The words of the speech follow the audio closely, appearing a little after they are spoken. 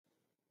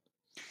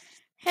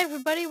Hey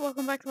everybody,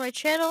 welcome back to my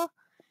channel.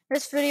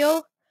 This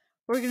video,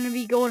 we're going to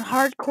be going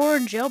hardcore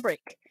in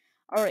Jailbreak.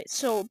 Alright,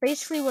 so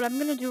basically what I'm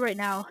going to do right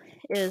now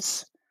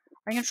is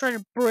I'm going to try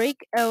to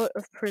break out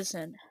of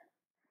prison.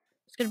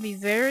 It's going to be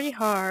very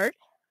hard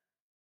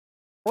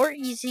or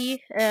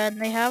easy,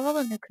 and they have all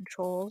the new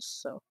controls,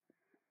 so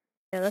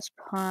yeah, let's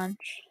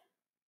punch.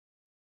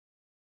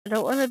 I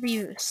don't want to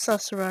be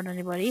sus around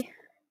anybody.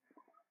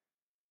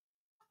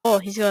 Oh,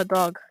 he's got a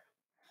dog.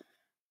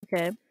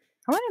 Okay.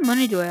 How much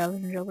money do I have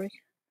in Jailbreak?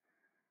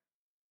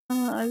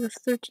 I have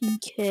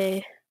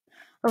 13k.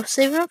 I was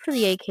saving up for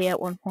the AK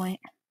at one point.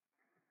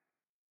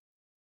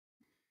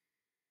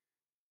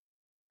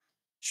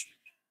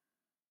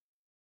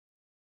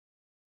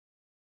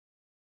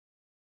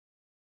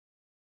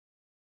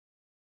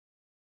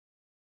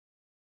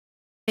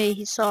 Okay,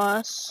 he saw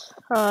us.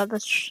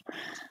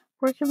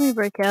 Where can we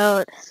break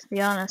out, to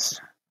be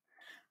honest?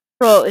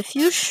 Bro, if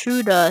you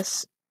shoot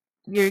us,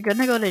 you're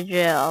gonna go to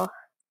jail.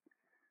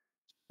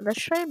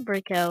 Let's try and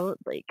break out,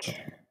 like...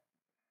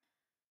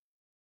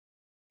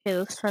 Okay,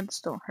 those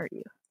fences don't hurt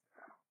you.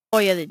 Oh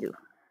yeah, they do.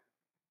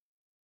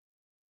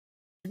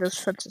 Those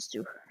fences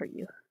do hurt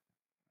you.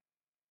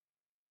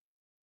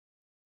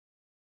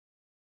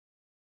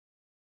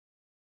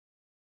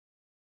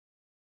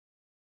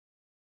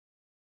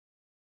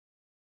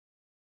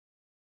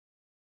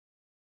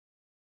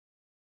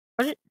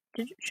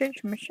 Did you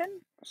change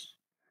missions?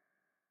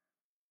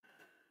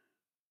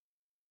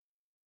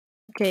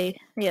 Okay,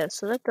 yeah,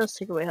 so that does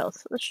take away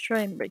health. Let's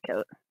try and break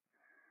out.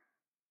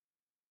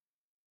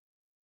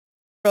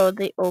 Bro,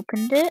 they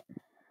opened it?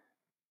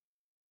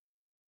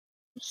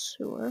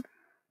 Sewer.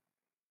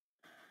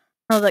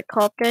 No, that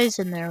cop guy's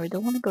in there. We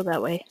don't want to go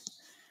that way.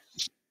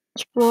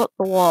 Let's blow up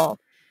the wall.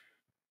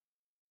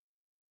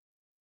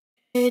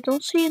 Okay,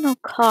 don't see no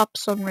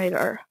cops on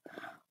radar.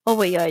 Oh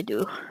wait, yeah, I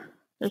do.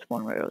 There's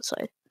one right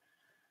outside.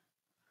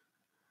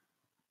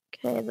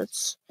 Okay,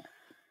 let's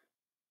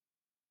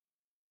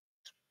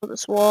pull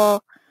this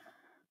wall.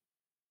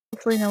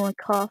 Hopefully none of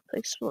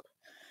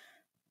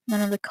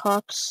the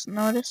cops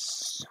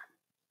notice.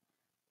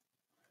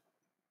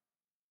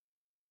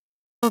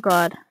 Oh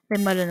god,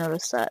 they might have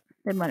noticed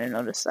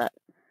that.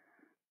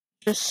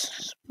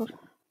 Just...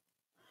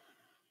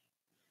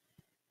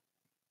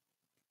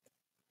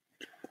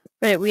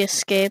 Right, we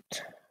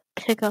escaped.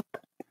 Pick up.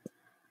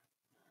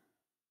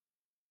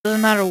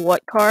 Doesn't matter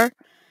what car.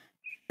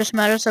 Just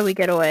matters that we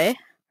get away.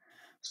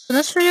 So in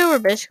this video, we're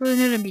basically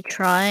going to be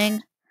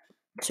trying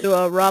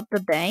to rob the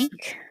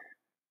bank.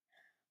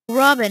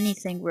 Rob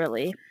anything,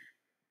 really.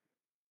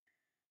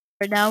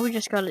 Right now, we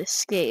just gotta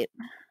escape.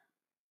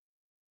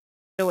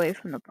 Get away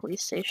from the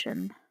police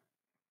station.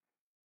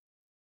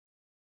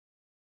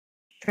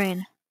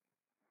 Train.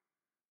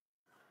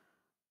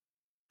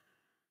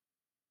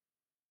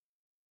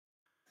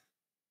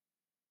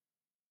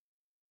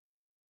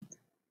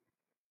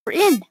 We're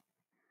in!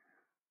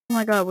 Oh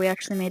my god, we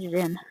actually made it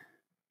in.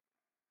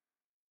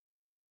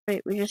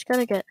 Wait, we just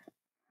gotta get...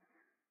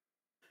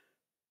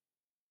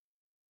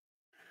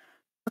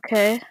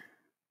 Okay.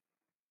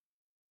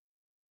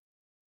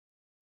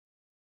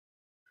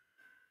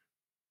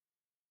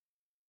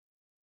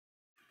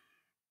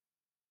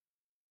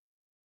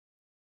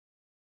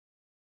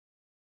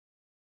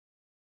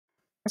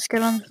 Let's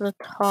get onto the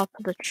top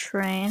of the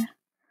train.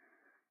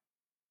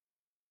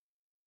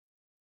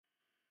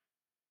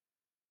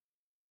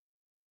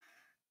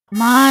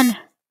 Come on!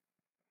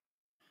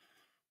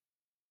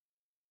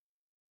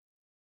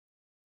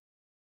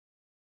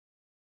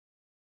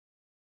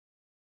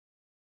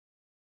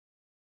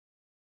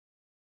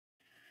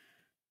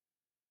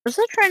 Was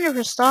that train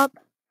ever stop?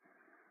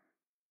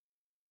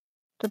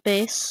 The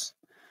base?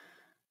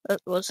 That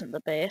wasn't the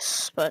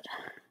base, but...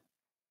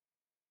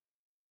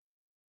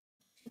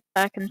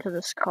 Back into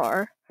this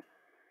car.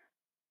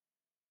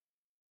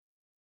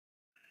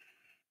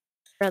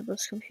 Let's grab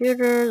this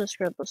computer, let's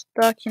grab those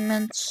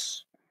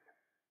documents.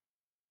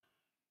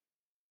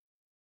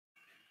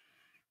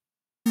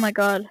 Oh my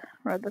god,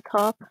 we're at the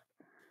top.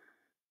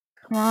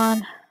 Come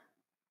on.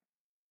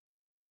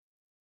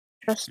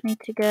 Just need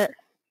to get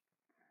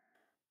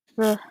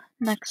the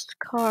next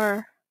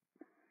car.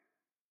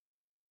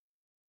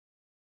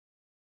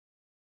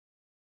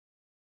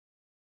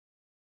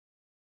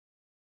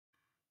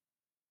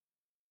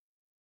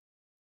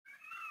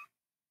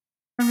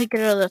 When we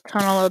get out of the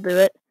tunnel, I'll do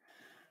it.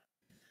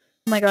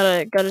 Oh my god,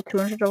 I got a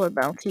 $200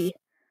 bounty.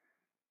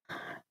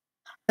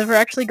 Never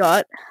actually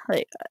got,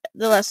 like,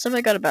 the last time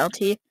I got a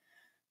bounty,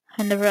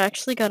 I never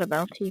actually got a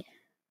bounty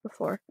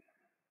before.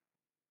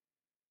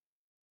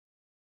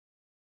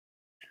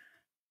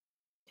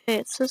 Okay,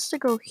 it says to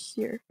go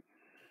here.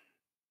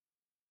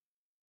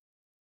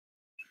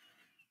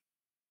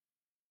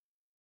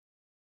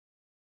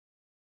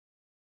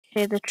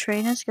 Okay, the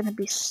train is gonna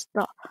be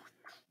stopped.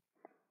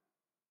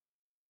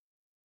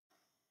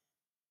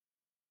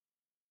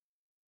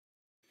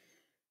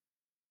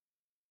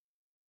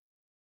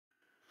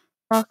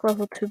 Lock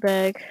level 2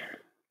 bag.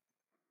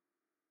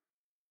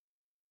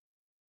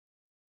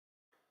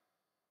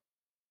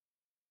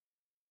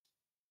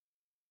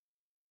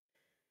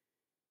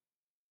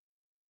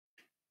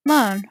 Come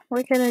on,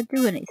 why can't I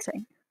do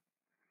anything?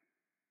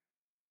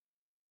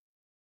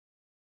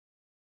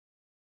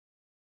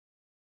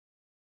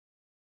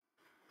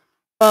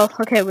 Well,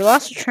 okay, we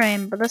lost a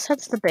train, but let's head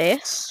to the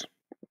base.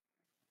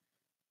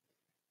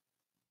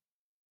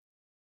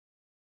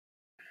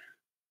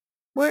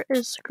 Where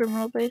is the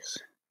criminal base?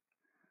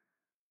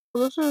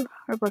 Well, those are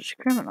a bunch of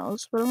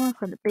criminals, but I want to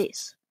find the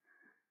base.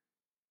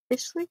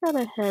 Basically,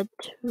 gotta head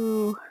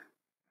to...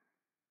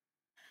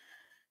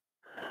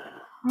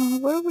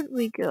 where would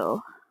we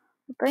go?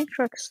 The bank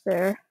truck's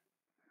there.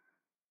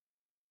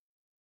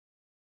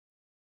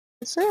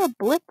 Is there a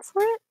blip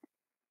for it?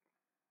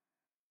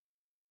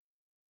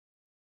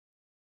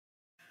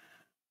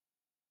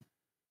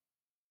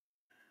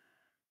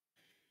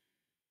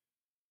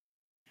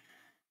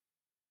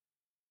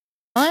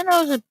 All I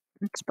know is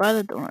it's by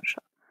the donut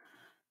shop.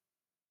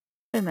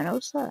 Wait a minute,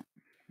 what's that?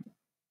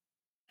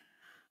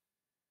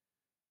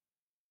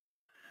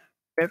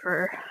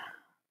 River.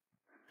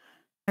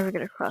 Never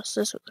get across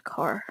this with a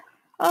car.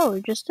 Oh,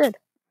 we just did.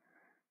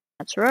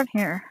 That's around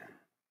here.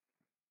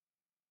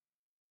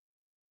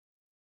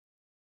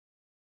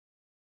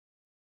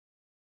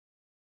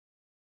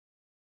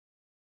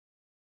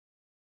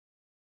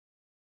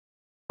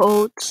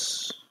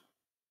 Boats.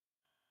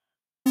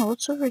 Oh,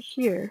 what's over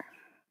here?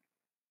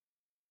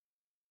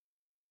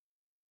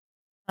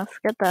 I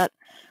forget that.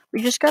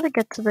 We just gotta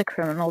get to the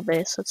criminal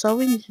base. That's all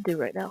we need to do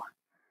right now.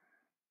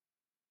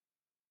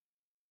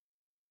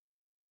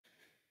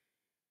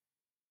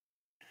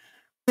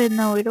 Wait,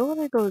 no, we don't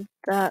want to go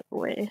that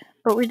way.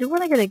 But we do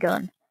want to get a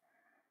gun.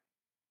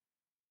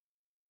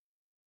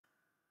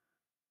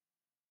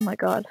 Oh my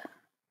god.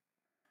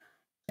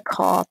 A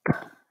cop.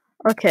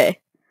 Okay.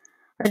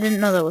 I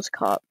didn't know that was a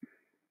cop.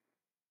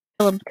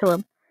 Kill him, kill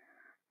him.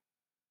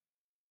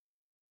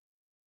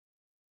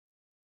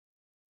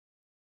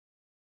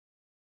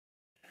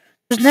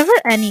 There's never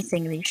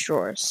anything in these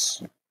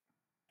shores.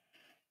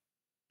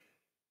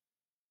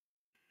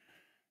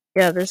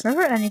 Yeah, there's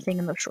never anything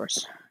in the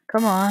shores.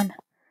 Come on.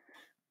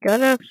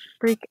 Gotta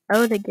freak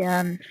out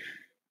again.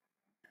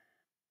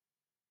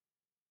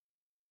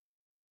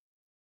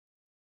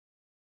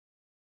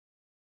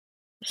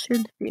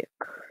 Soon to be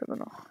a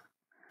criminal.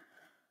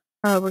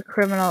 Oh, we're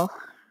criminal.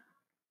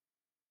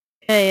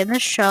 Okay, in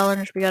this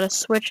challenge, we gotta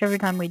switch every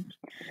time we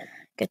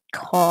get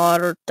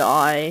caught or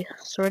die.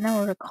 So right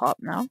now we're a cop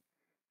now.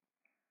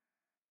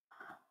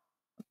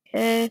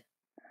 Okay.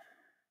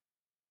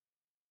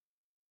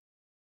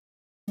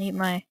 Need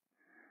my...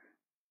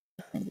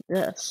 Definitely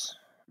this.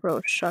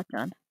 Bro,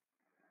 shotgun.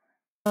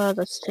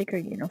 Let's take our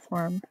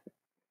uniform.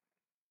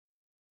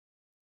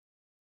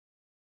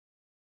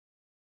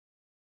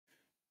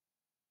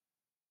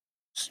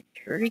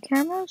 Security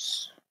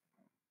cameras?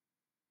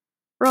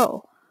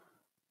 Bro.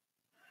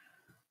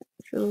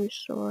 Jewelry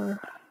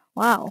store.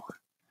 Wow.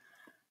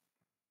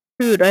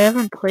 Dude, I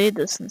haven't played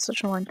this in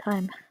such a long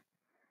time.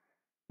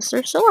 Is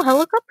there still a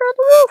helicopter on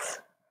the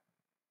roof?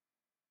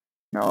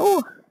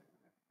 No?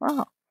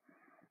 Wow.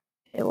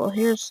 Okay, well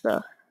here's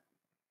the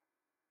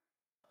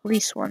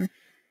police one.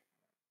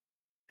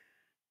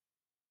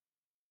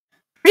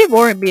 Pretty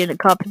boring being a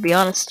cop, to be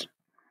honest.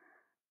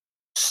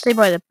 Stay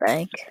by the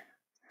bank.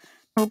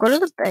 We'll go to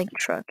the bank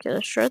truck. Yeah,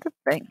 let's try the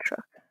bank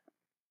truck.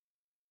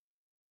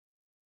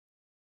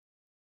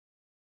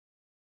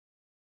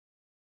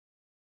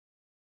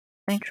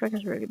 Bank truck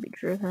is ready to be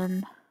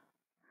driven.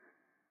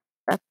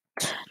 I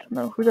don't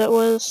know who that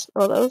was.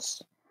 Oh, that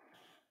was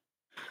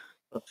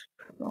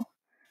criminal.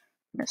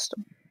 Missed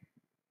him.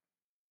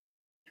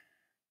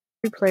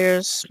 3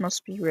 players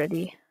must be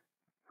ready.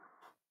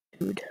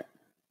 Dude.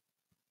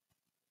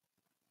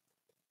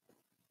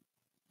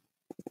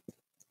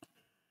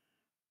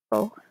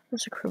 Oh,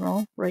 there's a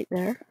criminal right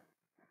there.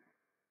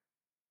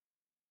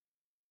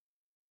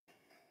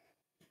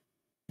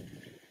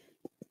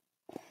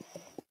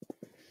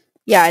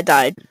 Yeah, I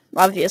died.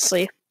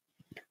 Obviously.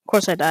 Of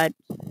course I died.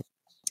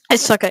 I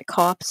suck at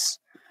cops.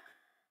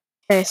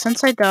 Okay,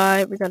 since I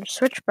died, we gotta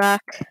switch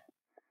back.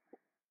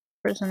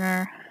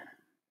 Prisoner.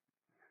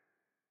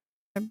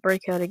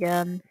 Break out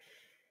again.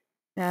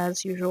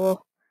 As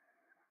usual.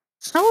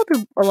 Someone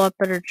will do a lot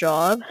better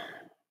job.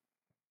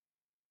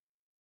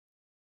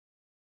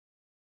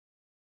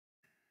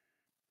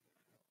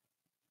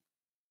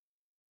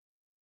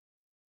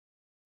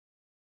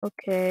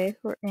 Okay,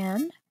 we're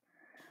in.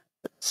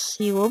 Let's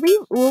see, will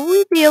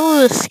we be able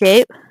to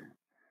escape?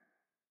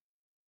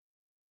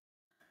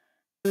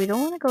 We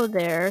don't want to go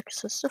there,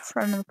 because that's the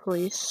front of the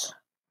police.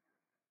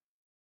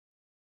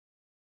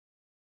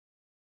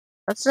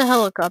 That's the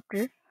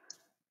helicopter.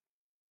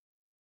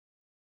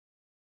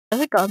 I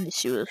haven't gotten to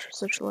see this for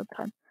such a long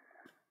time.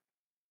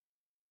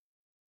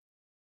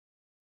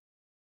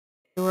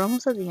 Okay, we're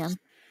almost at the end.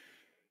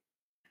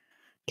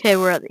 Okay,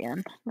 we're at the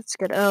end. Let's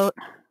get out.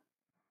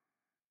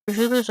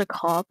 Usually there's a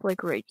cop,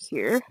 like, right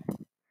here.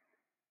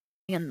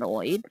 Being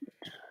annoyed.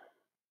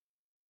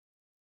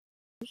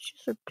 Let's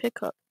just a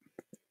pickup.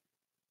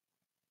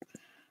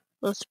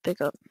 Let's pick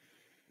up.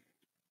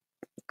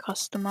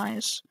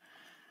 Customize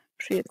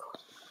vehicle.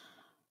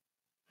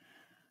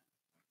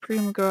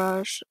 Premium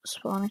garage,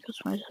 spawning,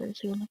 customized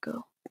sites, you wanna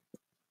go.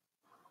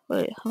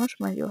 Wait, how much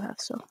money do I have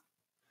still?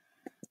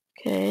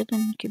 Okay,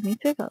 then give me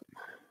pickup.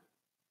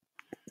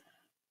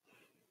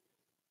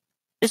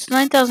 It's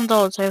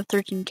 $9,000, I have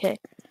 13K.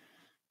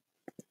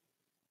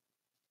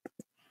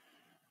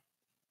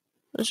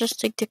 Let's just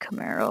take the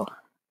Camaro.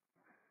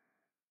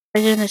 I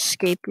didn't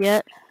escape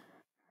yet.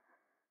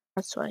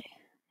 That's why I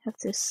have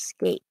to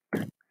escape.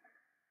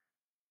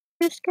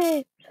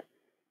 Escape!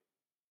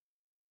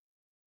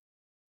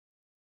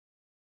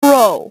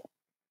 Bro!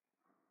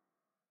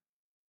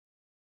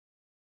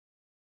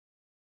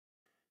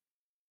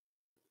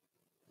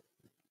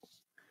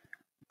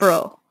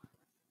 Bro.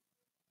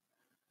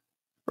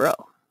 Bro.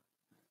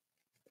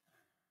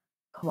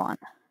 Come on.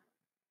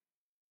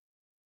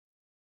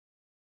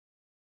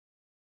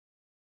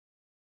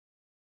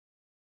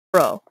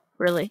 Bro.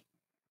 Really?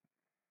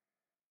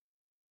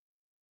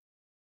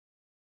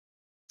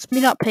 It's me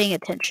not paying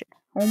attention.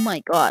 Oh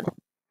my god.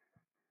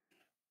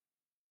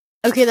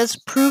 Okay, that's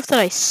proof that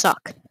I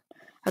suck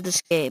at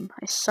this game.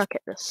 I suck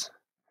at this.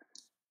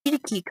 I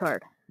need a key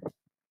card.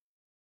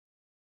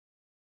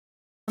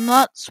 I'm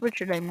not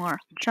switching anymore.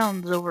 The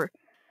challenge is over.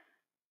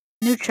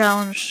 New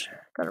challenge.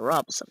 Gotta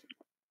rob something.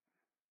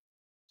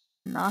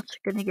 Not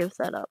gonna give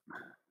that up.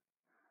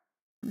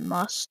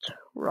 Must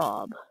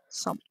rob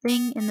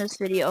something in this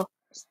video.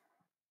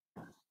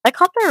 I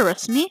caught that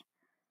arrest me.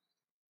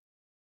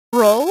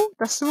 Bro,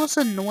 that's the most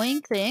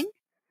annoying thing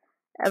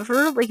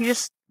ever. Like, you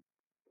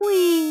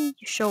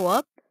show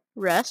up,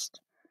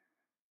 rest,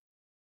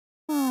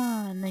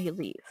 and then you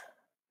leave.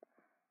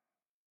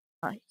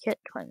 You can't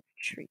climb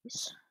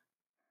trees.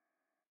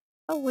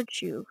 How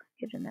would you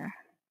get in there?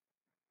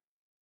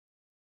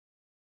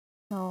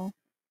 No.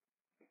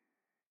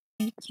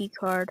 Need a key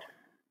card.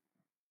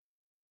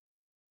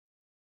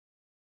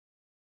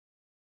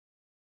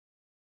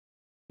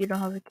 You don't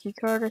have a key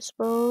card, I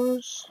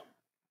suppose.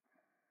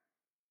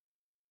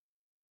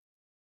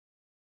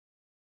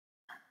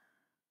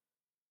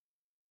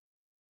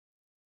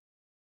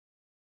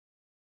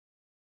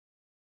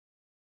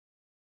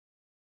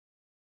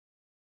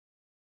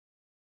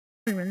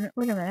 Wait a minute,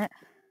 wait a minute.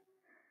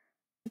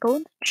 Go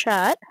into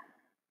chat.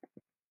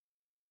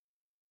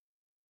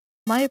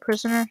 Am I a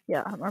prisoner?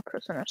 Yeah, I'm a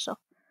prisoner, so.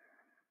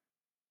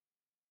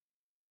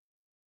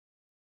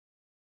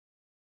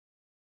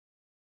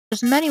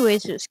 There's many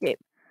ways to escape.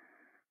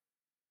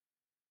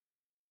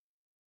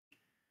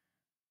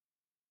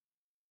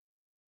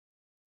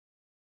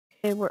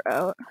 Okay, we're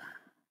out.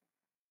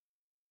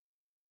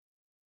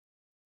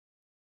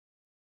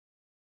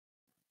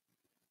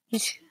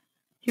 He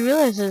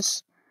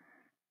realizes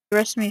the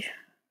rest of me.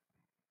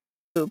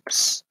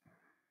 Oops.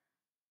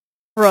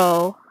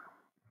 Bro.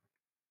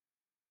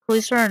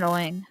 Police are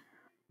annoying.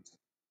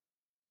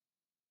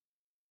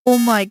 Oh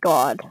my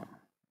god.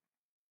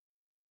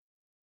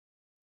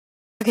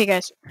 Okay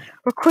guys,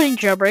 we're quitting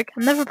Jailbreak.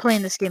 I'm never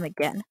playing this game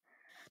again.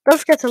 Don't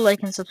forget to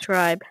like and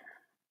subscribe.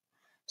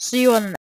 See you on the next